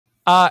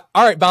All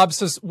right, Bob.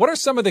 So, what are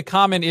some of the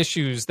common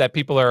issues that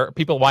people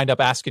wind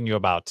up asking you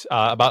about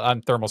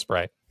on thermal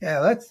spray?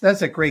 Yeah,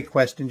 that's a great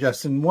question,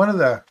 Justin. One of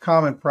the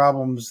common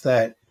problems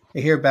that I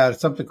hear about is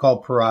something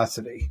called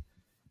porosity.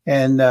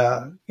 And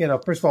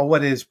first of all,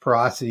 what is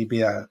porosity?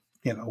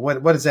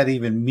 What does that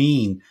even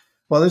mean?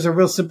 Well, there's a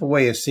real simple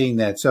way of seeing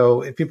that.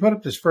 So if you put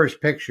up this first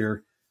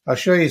picture, I'll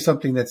show you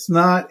something that's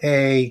not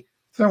a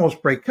thermal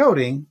spray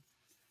coating,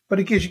 but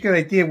it gives you a good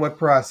idea what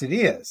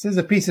porosity is. This is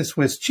a piece of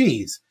Swiss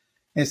cheese.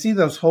 And see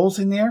those holes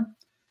in there?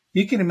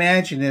 You can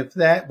imagine if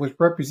that was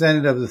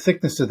representative of the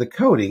thickness of the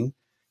coating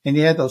and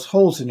you had those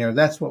holes in there,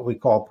 that's what we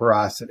call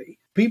porosity.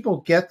 People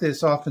get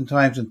this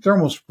oftentimes in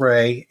thermal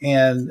spray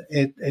and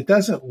it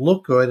doesn't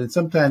look good. And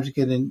sometimes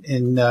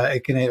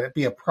it can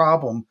be a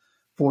problem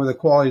for the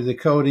quality of the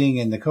coating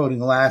and the coating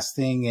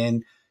lasting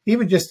and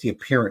even just the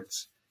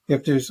appearance.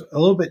 If there's a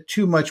little bit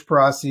too much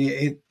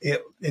porosity,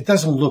 it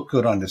doesn't look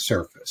good on the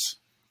surface.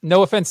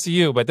 No offense to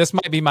you, but this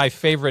might be my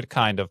favorite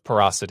kind of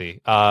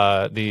porosity,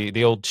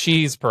 the old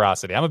cheese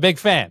porosity. I'm a big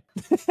fan.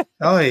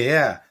 Oh,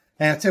 yeah.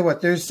 And I'll tell you what,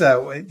 there's,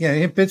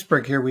 in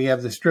Pittsburgh here, we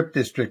have the Strip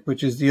District,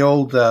 which is the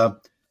old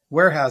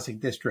warehousing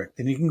district.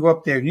 And you can go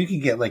up there and you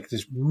can get like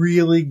this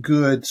really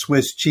good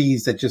Swiss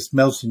cheese that just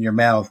melts in your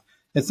mouth.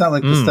 It's not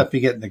like the stuff you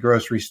get in the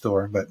grocery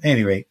store. But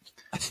anyway,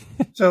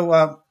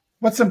 so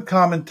what's some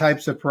common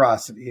types of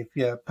porosity? If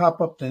you pop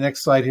up the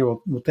next slide here,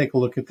 we'll take a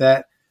look at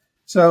that.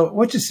 So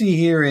what you see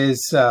here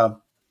is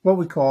what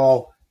we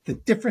call the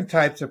different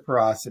types of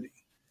porosity.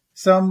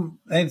 And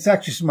it's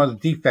actually some other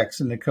defects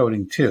in the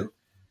coating too.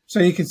 So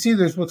you can see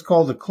there's what's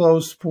called a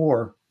closed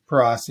pore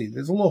porosity.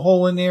 There's a little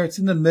hole in there. It's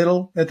in the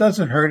middle. It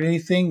doesn't hurt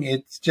anything.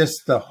 It's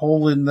just the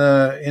hole in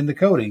the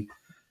coating,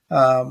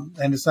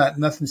 and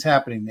nothing's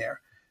happening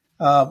there.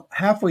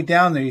 Halfway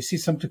down there, you see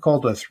something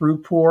called a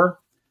through pore.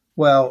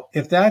 Well,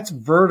 if that's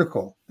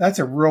vertical, that's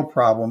a real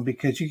problem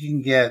because you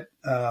can get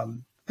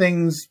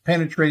things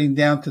penetrating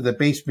down to the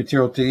base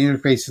material, to the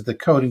interface of the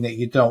coating that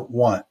you don't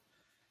want.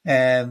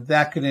 And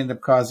that could end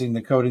up causing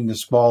the coating to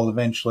spall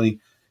eventually.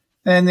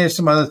 And there's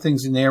some other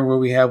things in there where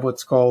we have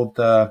what's called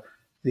the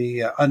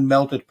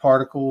unmelted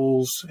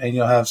particles, and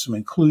you'll have some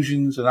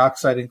inclusions, an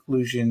oxide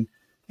inclusion,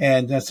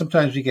 and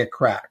sometimes you get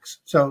cracks.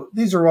 So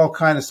these are all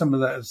kind of some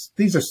of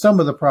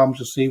the problems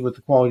you'll see with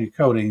the quality of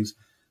coatings.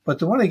 But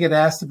the one I get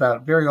asked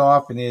about very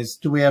often is,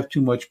 do we have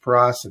too much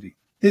porosity?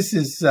 This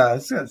is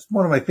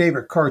one of my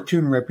favorite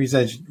cartoon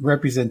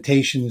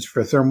representations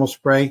for thermal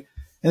spray.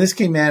 And this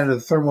came out of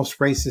the Thermal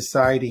Spray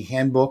Society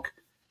handbook.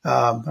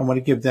 I want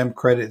to give them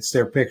credit. It's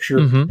their picture.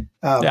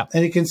 And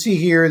you can see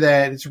here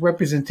that it's a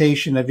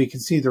representation of, you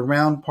can see the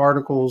round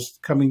particles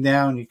coming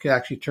down. You can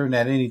actually turn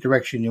that any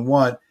direction you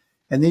want.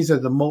 And these are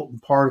the molten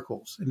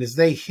particles. And as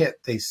they hit,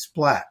 they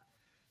splat.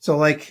 So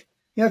like,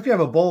 if you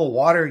have a bowl of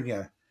water and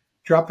you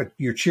drop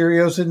your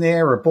Cheerios in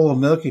there, or a bowl of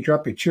milk, you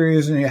drop your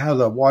Cheerios in there, how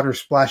the water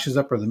splashes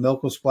up or the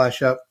milk will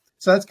splash up.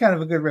 So that's kind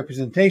of a good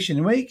representation.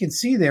 And what you can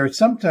see there is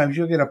sometimes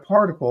you'll get a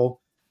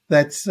particle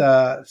that's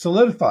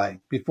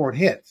solidifying before it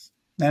hits.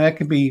 Now that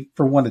could be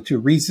for one of two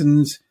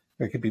reasons.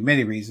 There could be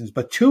many reasons,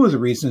 but two of the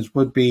reasons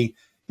would be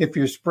if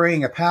you're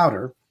spraying a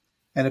powder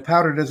and the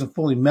powder doesn't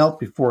fully melt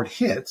before it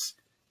hits,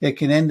 it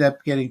can end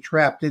up getting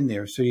trapped in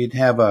there. So you'd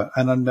have an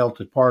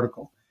unmelted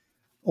particle.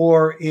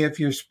 Or if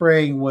you're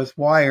spraying with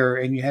wire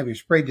and you have your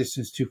spray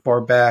distance too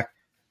far back,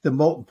 the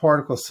molten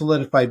particle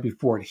solidified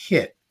before it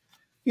hit.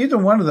 Either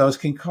one of those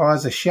can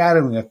cause a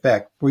shadowing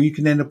effect where you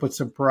can end up with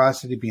some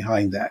porosity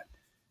behind that.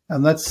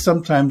 And that's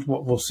sometimes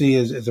what we'll see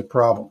as a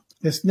problem.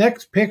 This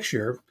next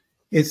picture,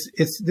 this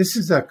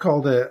is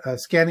called a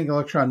scanning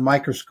electron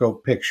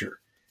microscope picture.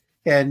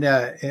 And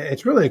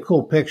it's really a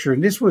cool picture.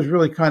 And this was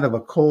really kind of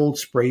a cold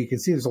spray. You can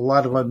see there's a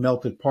lot of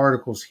unmelted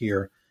particles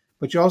here,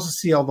 but you also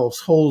see all those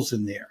holes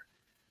in there.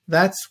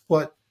 That's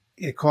what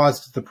it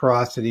causes the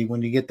porosity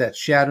when you get that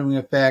shadowing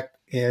effect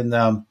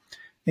and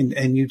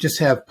you just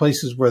have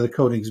places where the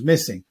coating's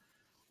missing.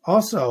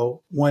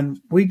 Also,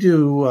 when we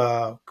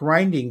do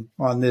grinding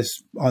on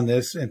this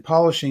and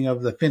polishing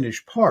of the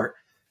finished part,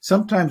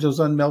 sometimes those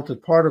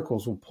unmelted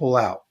particles will pull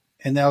out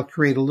and that'll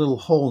create a little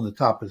hole in the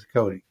top of the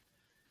coating.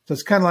 So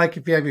it's kind of like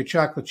if you have your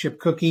chocolate chip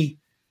cookie,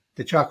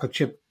 the chocolate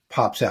chip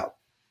pops out.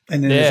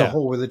 And then there's a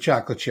hole where the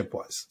chocolate chip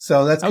was.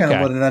 So that's kind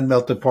of what an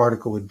unmelted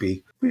particle would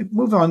be. We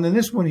move on. In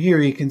this one here,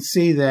 you can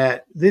see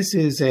that this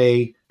is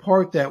a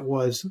part that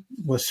was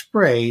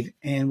sprayed.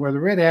 And where the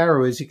red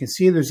arrow is, you can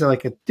see there's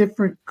like a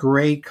different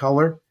gray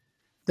color.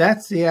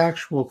 That's the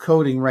actual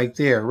coating right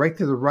there. Right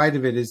to the right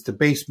of it is the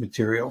base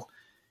material.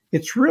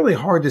 It's really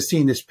hard to see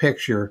in this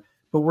picture,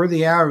 but where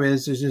the arrow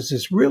is, there's just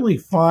this really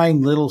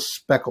fine little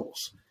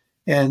speckles.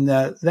 And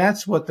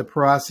that's what the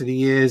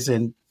porosity is.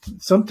 And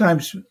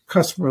sometimes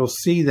customers will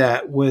see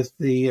that with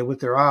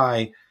their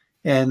eye,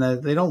 and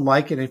they don't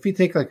like it. If you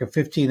take like a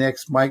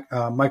 15x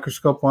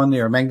microscope on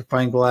there, a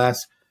magnifying glass,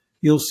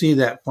 you'll see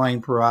that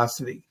fine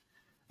porosity.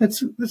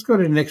 Let's go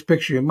to the next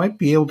picture. You might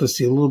be able to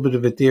see a little bit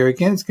of it there.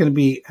 Again, it's going to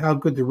be how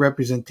good the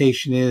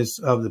representation is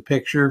of the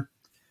picture.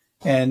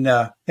 And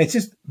it's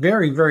just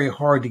very, very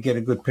hard to get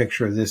a good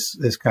picture of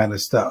this kind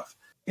of stuff.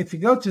 if you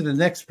go to the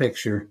next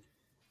picture,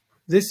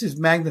 this is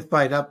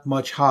magnified up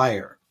much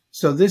higher.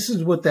 So this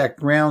is what that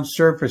ground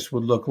surface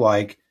would look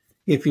like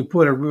if you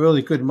put a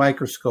really good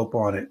microscope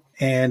on it.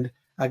 And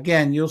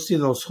again, you'll see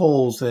those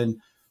holes. And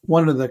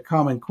one of the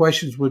common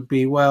questions would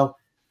be, well,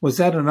 was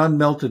that an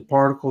unmelted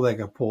particle that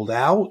got pulled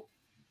out?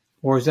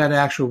 Or is that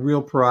actual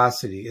real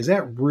porosity? Is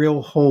that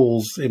real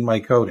holes in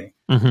my coating?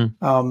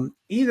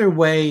 Either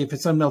way, if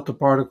it's unmelted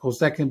particles,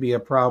 that can be a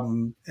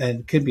problem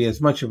and can be as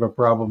much of a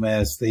problem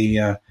as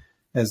the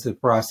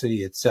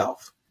porosity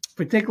itself. If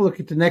we take a look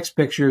at the next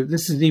picture,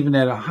 this is even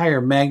at a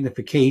higher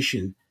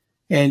magnification.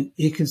 And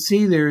you can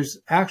see there's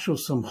actual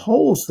some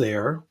holes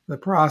there, the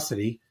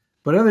porosity,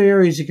 but other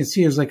areas you can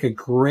see there's like a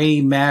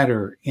gray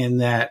matter in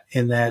that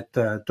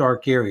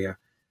dark area.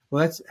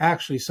 Well, that's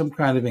actually some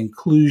kind of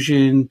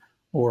inclusion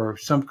or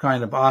some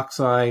kind of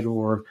oxide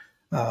or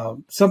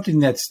something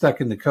that's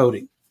stuck in the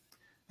coating.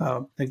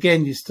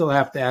 Again, you still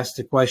have to ask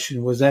the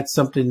question, was that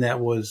something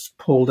that was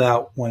pulled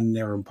out when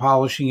they were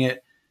polishing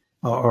it,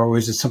 or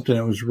was it something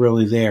that was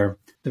really there?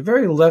 The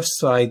very left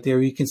side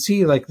there, you can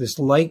see like this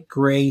light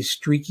gray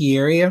streaky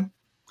area.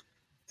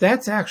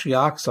 That's actually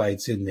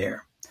oxides in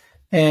there.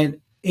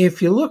 And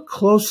if you look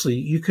closely,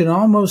 you can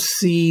almost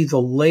see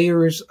the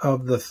layers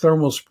of the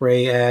thermal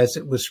spray as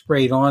it was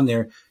sprayed on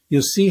there.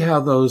 You'll see how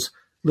those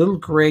little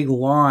gray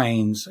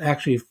lines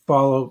actually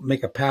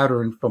make a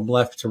pattern from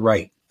left to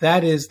right.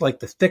 That is like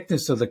the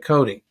thickness of the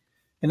coating.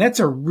 And that's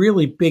a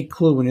really big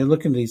clue when you're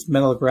looking at these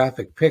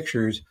metallographic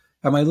pictures.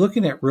 Am I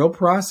looking at real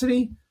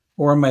porosity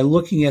or am I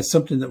looking at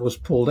something that was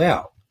pulled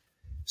out?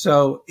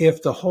 So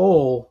if the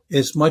hole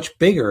is much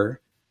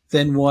bigger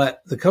than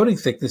what the coating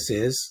thickness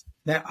is,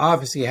 that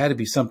obviously had to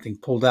be something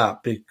pulled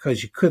out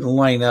because you couldn't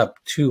line up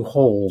two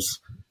holes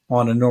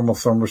on a normal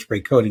thermal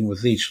spray coating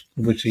with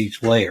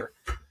each layer.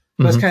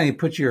 That's kind of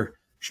put your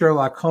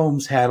Sherlock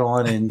Holmes hat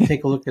on and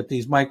take a look at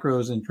these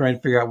micros and try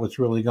and figure out what's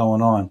really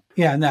going on.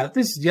 Yeah, now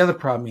this is the other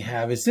problem you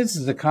have is this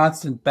is a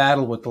constant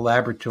battle with the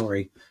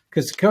laboratory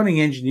because the coating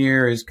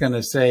engineer is going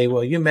to say,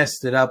 well, you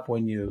messed it up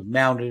when you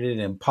mounted it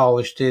and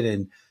polished it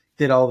and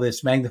did all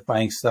this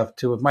magnifying stuff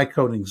to it. My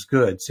coating's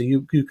good, so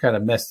you kind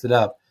of messed it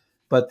up.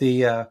 But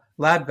the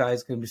lab guy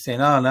is going to be saying,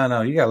 oh,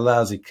 no, you got a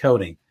lousy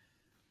coating.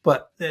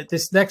 But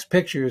this next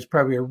picture is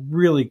probably a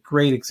really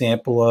great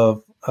example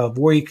of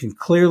where you can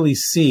clearly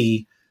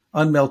see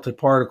unmelted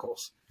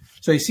particles.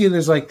 So you see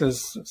there's like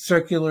those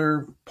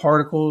circular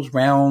particles,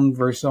 round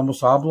versus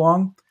almost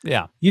oblong.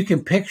 Yeah. You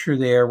can picture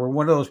there where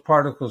one of those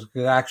particles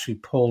could actually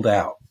pulled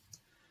out.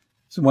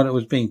 So when it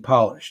was being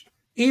polished.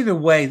 Either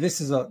way,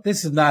 this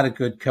is not a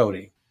good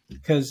coating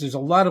because there's a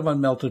lot of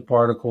unmelted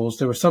particles.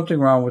 There was something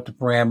wrong with the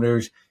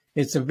parameters.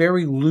 It's a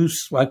very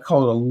loose, I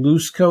call it a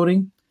loose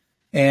coating.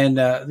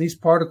 And these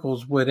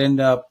particles would end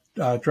up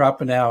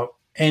dropping out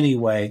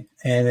anyway,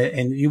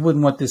 and you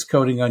wouldn't want this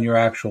coating on your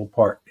actual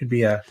part. It'd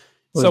be a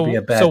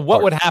bad So what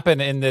part. would happen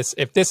in this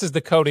if this is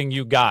the coating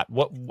you got?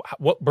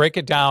 What break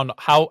it down?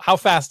 How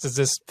fast does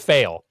this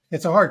fail?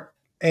 It's a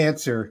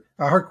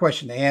hard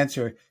question to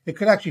answer. It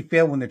could actually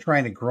fail when they're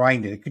trying to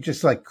grind it. It could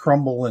just like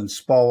crumble and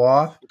spall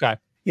off. Okay.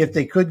 If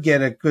they could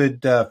get a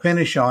good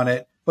finish on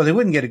it, well, they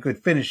wouldn't get a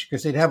good finish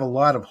because they'd have a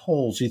lot of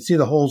holes. You'd see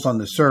the holes on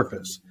the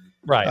surface.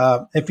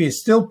 Right. If you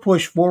still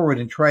push forward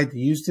and tried to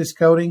use this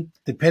coating,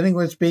 depending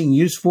what it's being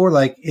used for,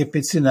 like if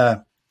it's in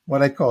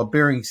what I call a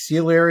bearing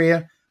seal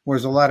area where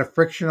there's a lot of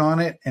friction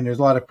on it and there's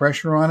a lot of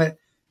pressure on it,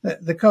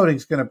 the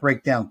coating's going to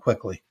break down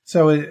quickly.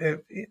 So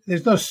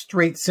there's no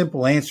straight,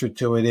 simple answer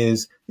to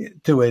it.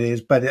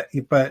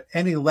 But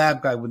any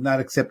lab guy would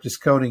not accept this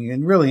coating,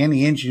 and really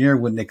any engineer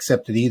wouldn't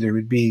accept it either. It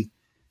would be,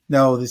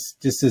 no, this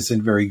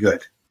isn't very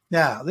good.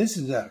 Now, this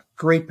is a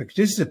great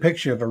picture. This is a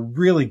picture of a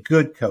really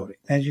good coating.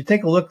 As you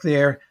take a look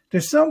there,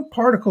 there's some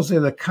particles there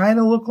that kind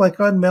of look like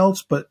unmelts,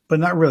 but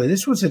not really.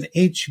 This was an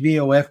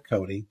HVOF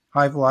coating,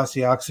 high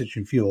velocity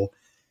oxygen fuel.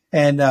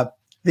 And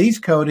these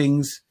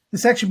coatings,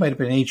 this actually might have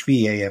been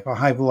HVAF, a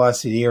high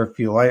velocity air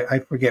fuel. I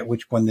forget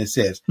which one this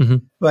is.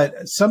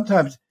 But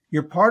sometimes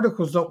your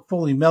particles don't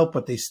fully melt,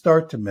 but they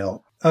start to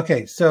melt.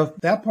 Okay, so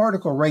that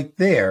particle right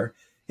there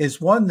is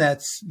one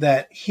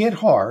that hit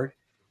hard.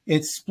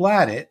 It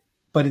splatted,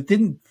 but it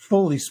didn't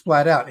fully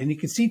splat out. And you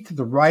can see to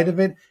the right of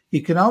it,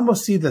 you can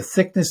almost see the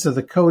thickness of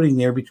the coating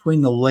there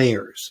between the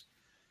layers.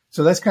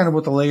 So that's kind of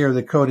what the layer of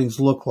the coatings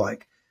look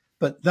like.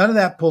 But none of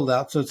that pulled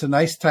out, so it's a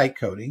nice tight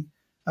coating.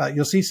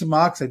 You'll see some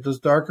oxide. Those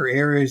darker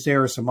areas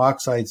there are some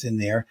oxides in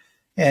there.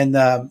 And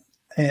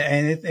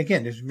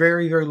again, there's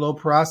very, very low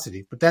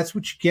porosity. But that's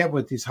what you get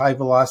with these high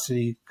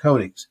velocity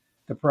coatings.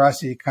 The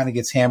porosity kind of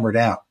gets hammered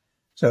out.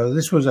 So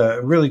this was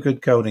a really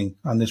good coating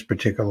on this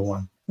particular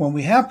one. When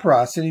we have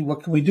porosity,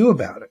 what can we do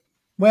about it?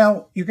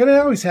 Well, you're going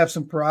to always have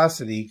some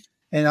porosity,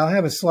 and I'll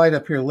have a slide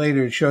up here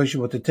later that shows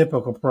you what the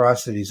typical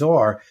porosities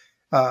are.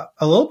 A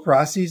little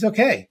porosity is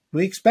okay.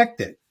 We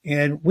expect it,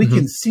 and we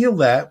can seal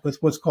that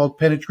with what's called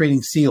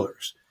penetrating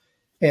sealers.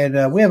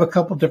 And we have a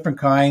couple different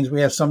kinds.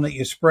 We have some that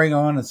you spray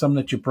on and some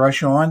that you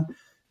brush on.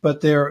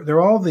 but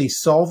they're all the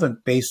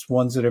solvent based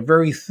ones that are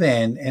very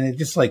thin, and it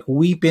just like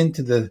weep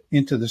into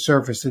the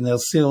surface, and they'll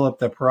seal up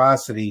the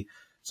porosity.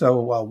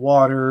 So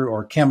water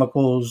or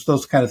chemicals,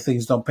 those kind of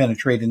things don't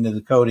penetrate into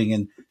the coating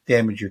and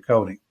damage your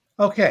coating.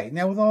 Okay,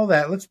 now with all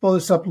that, let's blow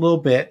this up a little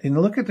bit and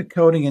look at the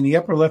coating in the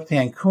upper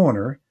left-hand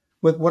corner.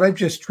 With what I've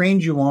just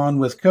trained you on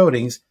with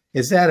coatings,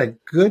 is that a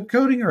good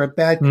coating or a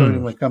bad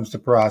coating when it comes to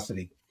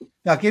porosity?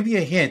 Now, I'll give you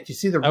a hint. You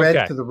see the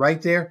red to the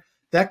right there?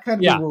 That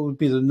kind of what would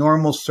be the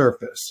normal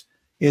surface.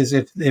 Is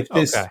if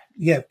this,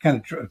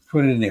 kind of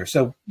put it in there.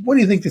 So what do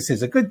you think this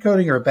is, a good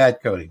coating or a bad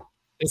coating?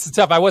 It's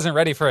tough. I wasn't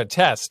ready for a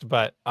test,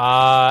 but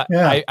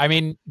I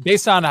mean,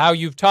 based on how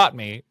you've taught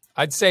me,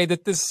 I'd say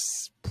that this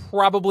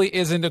probably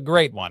isn't a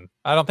great one.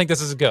 I don't think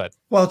this is good.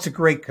 Well, it's a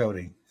great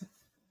coating.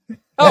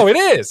 Oh, it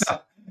is?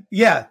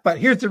 Yeah, but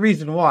here's the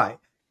reason why.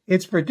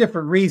 It's for a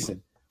different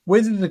reason.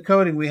 Within the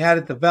coating, we had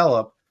it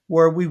develop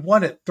where we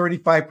wanted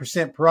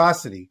 35%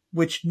 porosity,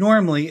 which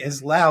normally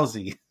is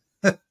lousy.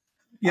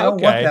 You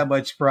don't want that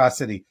much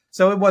porosity.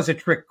 So it was a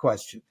trick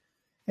question.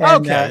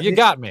 And, you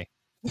got me.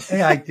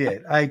 Yeah,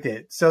 I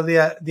did. So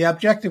the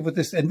objective with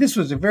this, and this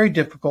was a very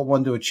difficult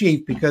one to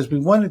achieve because we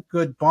wanted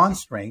good bond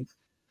strength,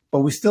 but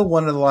we still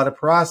wanted a lot of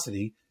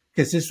porosity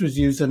because this was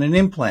used in an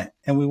implant,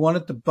 and we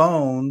wanted the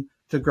bone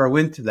to grow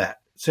into that.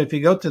 So if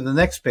you go to the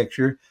next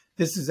picture,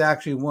 this is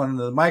actually one of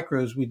the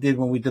micros we did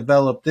when we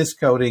developed this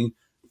coating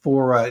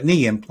for a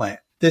knee implant.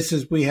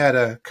 We had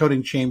a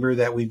coating chamber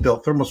that we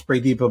built. Thermal Spray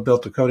Depot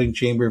built a coating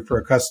chamber for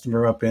a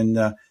customer up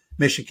in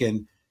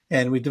Michigan.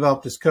 And we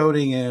developed this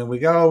coating, and we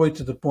got all the way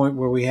to the point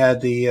where we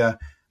had the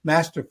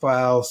master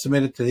file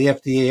submitted to the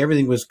FDA.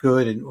 Everything was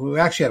good, and we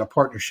actually had a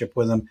partnership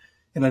with them.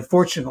 And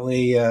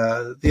unfortunately,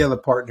 the other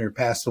partner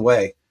passed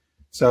away.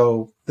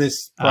 So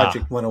this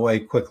project went away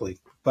quickly.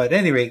 But at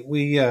any rate,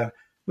 we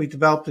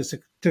developed this.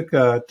 It took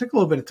a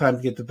little bit of time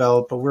to get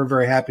developed, but we're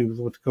very happy with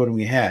what the coating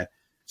we had.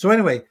 So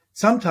anyway,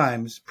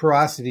 sometimes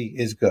porosity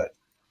is good.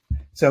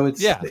 So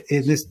it's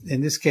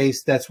in this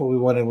case, that's what we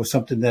wanted, was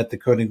something that the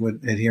coating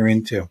would adhere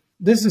into.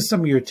 This is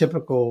some of your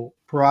typical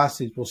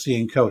porosities we'll see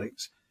in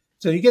coatings.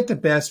 So you get the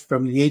best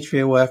from the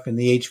HVOF and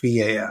the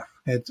HVAF.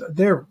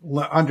 They're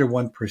under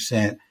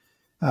 1%.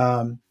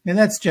 And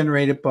that's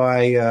generated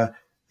by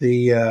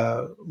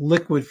the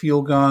liquid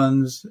fuel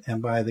guns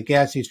and by the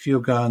gaseous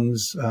fuel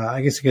guns.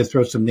 I guess I could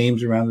throw some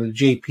names around the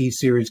JP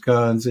series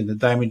guns and the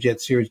Diamond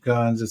Jet series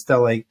guns, the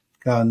Stellite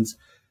guns.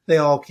 They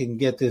all can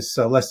get this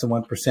less than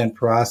 1%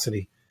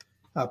 porosity.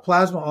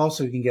 Plasma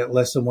also can get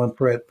less than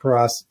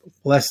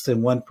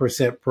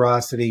 1%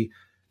 porosity,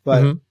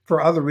 but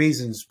for other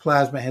reasons,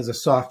 plasma has a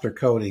softer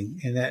coating,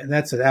 and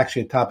that's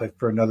actually a topic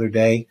for another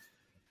day.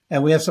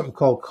 And we have something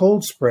called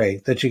cold spray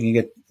that you can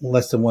get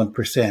less than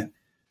 1%,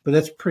 but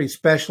that's pretty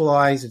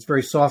specialized. It's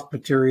very soft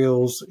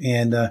materials,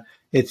 and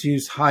it's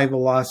used high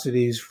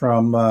velocities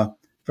from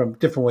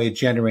different way of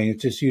generating. It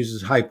just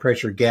uses high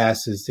pressure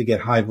gases to get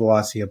high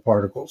velocity of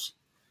particles.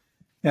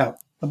 Now,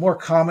 the more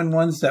common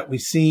ones that we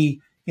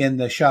see in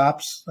the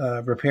shops,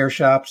 repair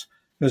shops,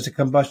 there's the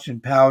combustion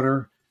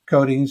powder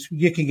coatings.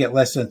 You can get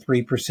less than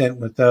 3%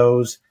 with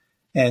those.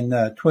 And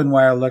twin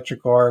wire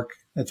electric arc,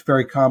 that's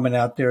very common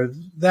out there.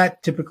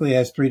 That typically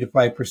has 3 to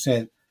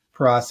 5%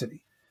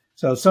 porosity.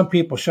 So some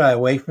people shy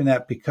away from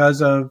that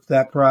because of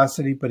that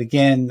porosity. But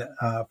again,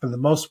 for the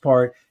most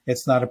part,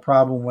 it's not a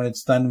problem when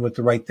it's done with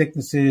the right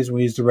thicknesses.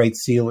 We use the right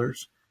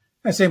sealers.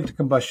 Same with the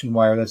combustion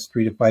wire. That's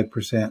 3 to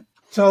 5%.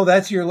 So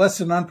that's your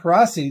lesson on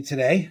porosity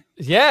today.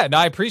 Yeah, no,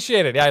 I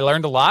appreciate it. Yeah, I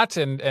learned a lot,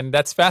 and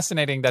that's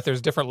fascinating that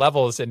there's different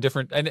levels and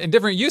different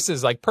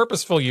uses, like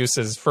purposeful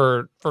uses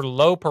for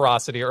low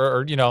porosity,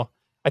 or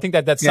I think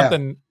that's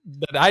something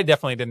that I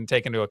definitely didn't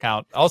take into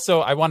account. Also,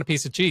 I want a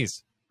piece of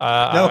cheese.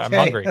 I'm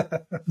hungry.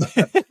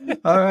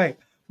 All right.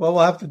 Well,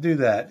 we'll have to do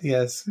that.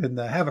 Yes, and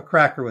have a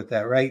cracker with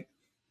that, right?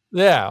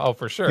 Yeah. Oh,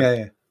 for sure.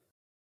 Yeah.